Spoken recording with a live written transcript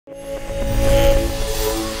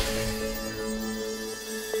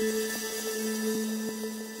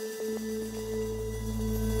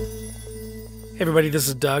Everybody, this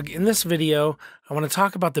is Doug. In this video, I want to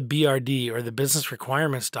talk about the BRD, or the Business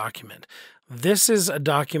Requirements Document. This is a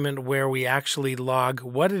document where we actually log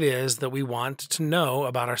what it is that we want to know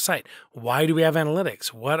about our site. Why do we have analytics?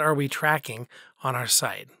 What are we tracking on our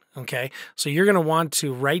site? Okay, so you're going to want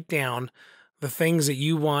to write down the things that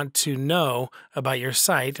you want to know about your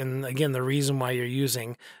site, and again, the reason why you're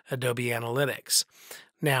using Adobe Analytics.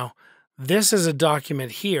 Now, this is a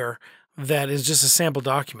document here that is just a sample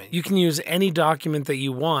document. You can use any document that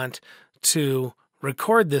you want to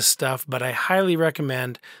record this stuff, but I highly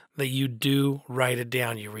recommend that you do write it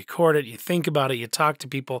down. You record it, you think about it, you talk to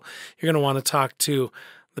people. You're going to want to talk to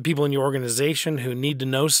the people in your organization who need to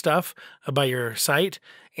know stuff about your site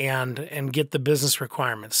and get the business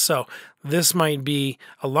requirements. So this might be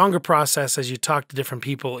a longer process as you talk to different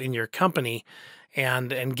people in your company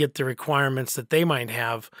and get the requirements that they might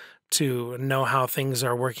have to know how things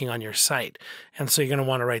are working on your site. And so you're going to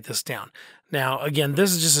want to write this down. Now, again,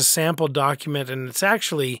 this is just a sample document, and it's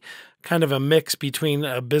actually kind of a mix between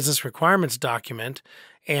a business requirements document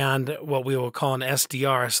and what we will call an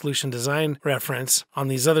SDR, a solution design reference, on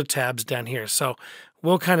these other tabs down here. So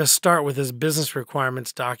we'll kind of start with this business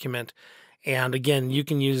requirements document. And again, you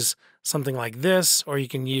can use something like this, or you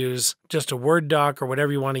can use just a Word doc or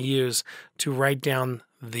whatever you want to use to write down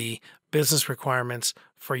the business requirements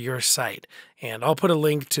for your site. And I'll put a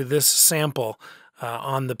link to this sample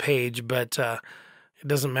on the page, but it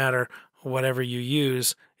doesn't matter whatever you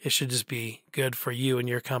use. It should just be good for you and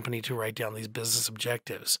your company to write down these business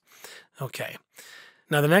objectives. Okay.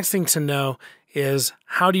 Now, the next thing to know is,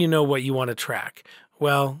 how do you know what you want to track?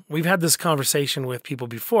 Well, we've had this conversation with people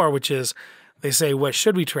before, which is they say, what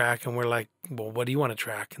should we track? And we're like, well, what do you want to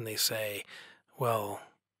track? And they say, well,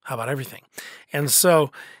 how about everything? And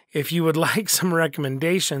so if you would like some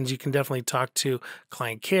recommendations, you can definitely talk to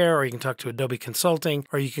Client Care, or you can talk to Adobe Consulting,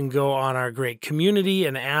 or you can go on our great community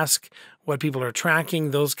and ask what people are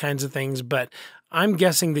tracking, those kinds of things. But I'm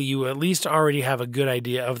guessing that you at least already have a good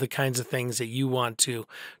idea of the kinds of things that you want to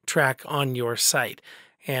track on your site.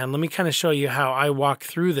 And let me kind of show you how I walk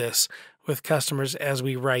through this with customers as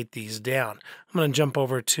we write these down. I'm going to jump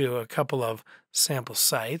over to a couple of sample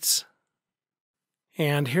sites.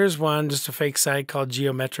 And here's one, just a fake site called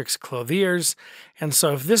Geometrics Clothiers. And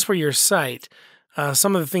so if this were your site,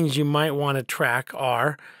 some of the things you might want to track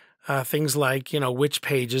are things like, which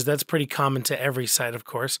pages. That's pretty common to every site, of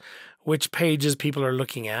course. Which pages people are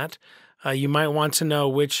looking at. You might want to know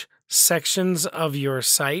which sections of your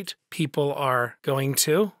site people are going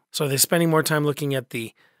to. So are they spending more time looking at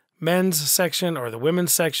the men's section or the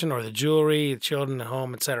women's section or the jewelry, children at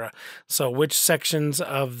home, etc. So which sections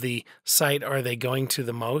of the site are they going to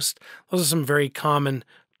the most? Those are some very common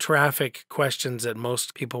traffic questions that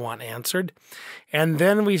most people want answered. And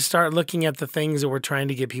then we start looking at the things that we're trying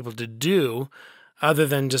to get people to do other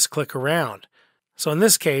than just click around. So in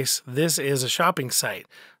this case, this is a shopping site.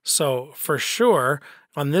 So for sure,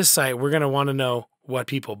 on this site, we're going to want to know what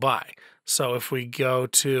people buy. So if we go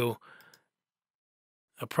to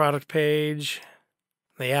a product page,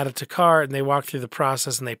 they add it to cart, and they walk through the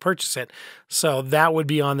process and they purchase it. So that would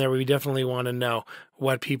be on there. We definitely want to know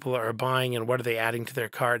what people are buying and what are they adding to their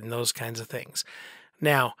cart and those kinds of things.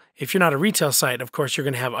 Now, if you're not a retail site, of course, you're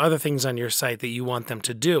going to have other things on your site that you want them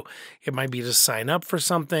to do. It might be to sign up for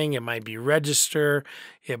something. It might be register.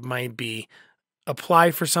 It might be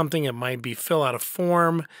apply for something. It might be fill out a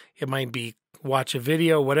form. It might be watch a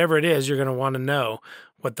video. Whatever it is, you're going to want to know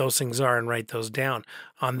what those things are and write those down.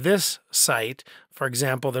 On this site, for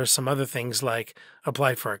example, there's some other things like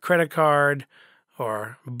apply for a credit card,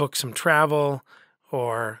 or book some travel,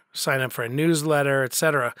 or sign up for a newsletter,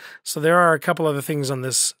 etc. So there are a couple other things on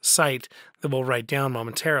this site that we'll write down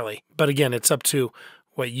momentarily. But again, it's up to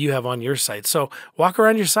what you have on your site. So walk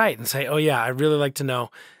around your site and say, oh yeah, I'd really like to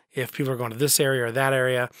know if people are going to this area or that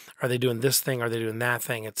area. Are they doing this thing? Are they doing that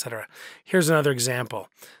thing, etc. Here's another example.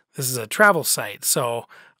 This is a travel site. So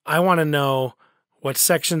I want to know what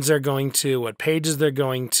sections they're going to, what pages they're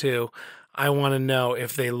going to. I want to know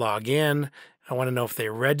if they log in. I want to know if they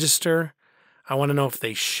register. I want to know if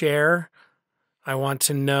they share. I want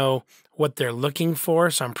to know what they're looking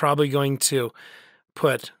for. So I'm probably going to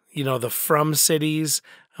put, the from cities.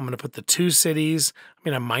 I'm going to put the to cities. I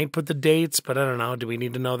mean, I might put the dates, but I don't know. Do we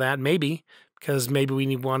need to know that? Maybe, because maybe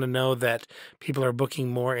we want to know that people are booking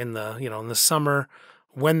more in the, in the summer,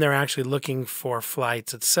 when they're actually looking for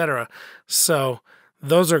flights, etc. So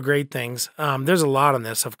those are great things. There's a lot on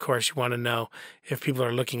this. Of course, you want to know if people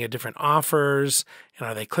are looking at different offers, and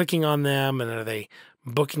are they clicking on them, and are they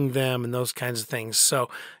booking them and those kinds of things. So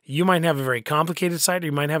you might have a very complicated site or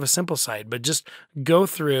you might have a simple site, but just go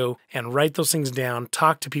through and write those things down,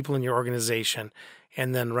 talk to people in your organization,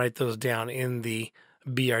 and then write those down in the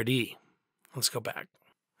BRD. Let's go back.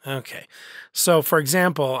 Okay. So for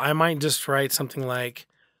example, I might just write something like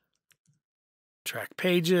track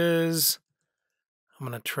pages. I'm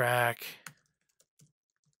going to track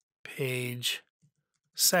page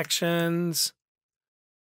sections.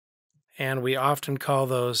 And we often call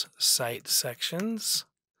those site sections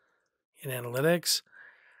in analytics.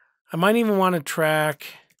 I might even want to track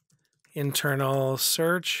internal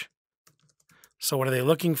search. So what are they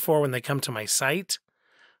looking for when they come to my site?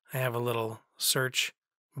 I have a little search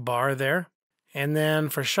bar there. And then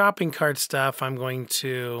for shopping cart stuff, I'm going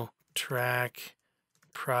to track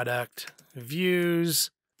product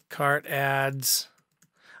views, cart ads.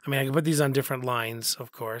 I mean, I can put these on different lines,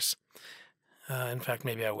 of course. In fact,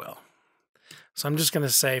 maybe I will. So I'm just going to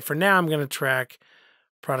say, for now, I'm going to track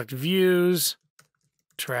product views,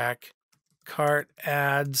 track cart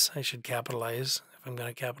ads. I should capitalize if I'm going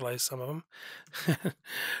to capitalize some of them.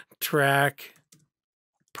 Track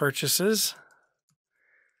purchases.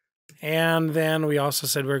 And then we also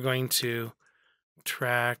said we're going to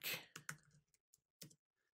track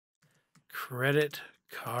credit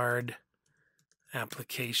card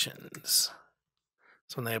applications.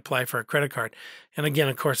 So when they apply for a credit card. And again,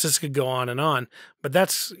 of course, this could go on, but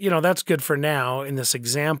that's good for now in this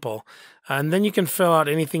example. And then you can fill out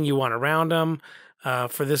anything you want around them.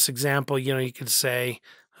 For this example, you could say,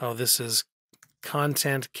 oh, this is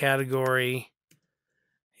content category,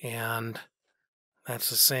 and that's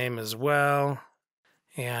the same as well.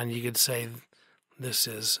 And you could say this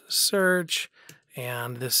is search,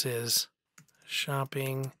 and this is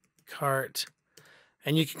shopping cart.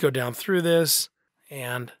 And you can go down through this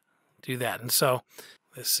and do that. And so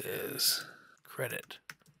this is credit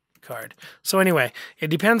card. So anyway, it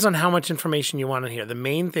depends on how much information you want in here. The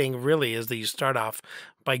main thing really is that you start off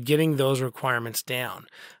by getting those requirements down.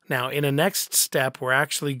 Now, in a next step, we're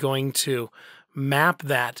actually going to map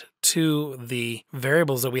that to the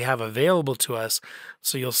variables that we have available to us.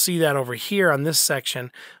 So you'll see that over here on this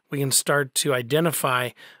section, we can start to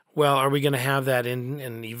identify, well, are we going to have that in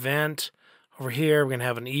an event? Over here, we're going to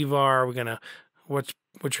have an EVAR. We're going to,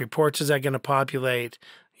 which reports is that going to populate?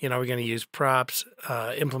 We're going to use props,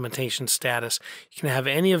 implementation status. You can have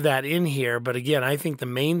any of that in here. But again, I think the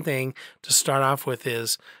main thing to start off with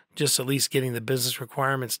is just at least getting the business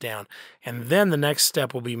requirements down. And then the next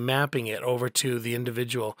step will be mapping it over to the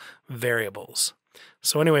individual variables.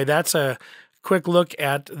 So anyway, that's a quick look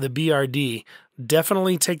at the BRD.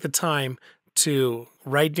 Definitely take the time to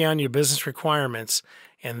write down your business requirements,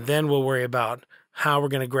 and then we'll worry about how we're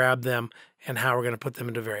going to grab them and how we're going to put them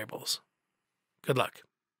into variables. Good luck.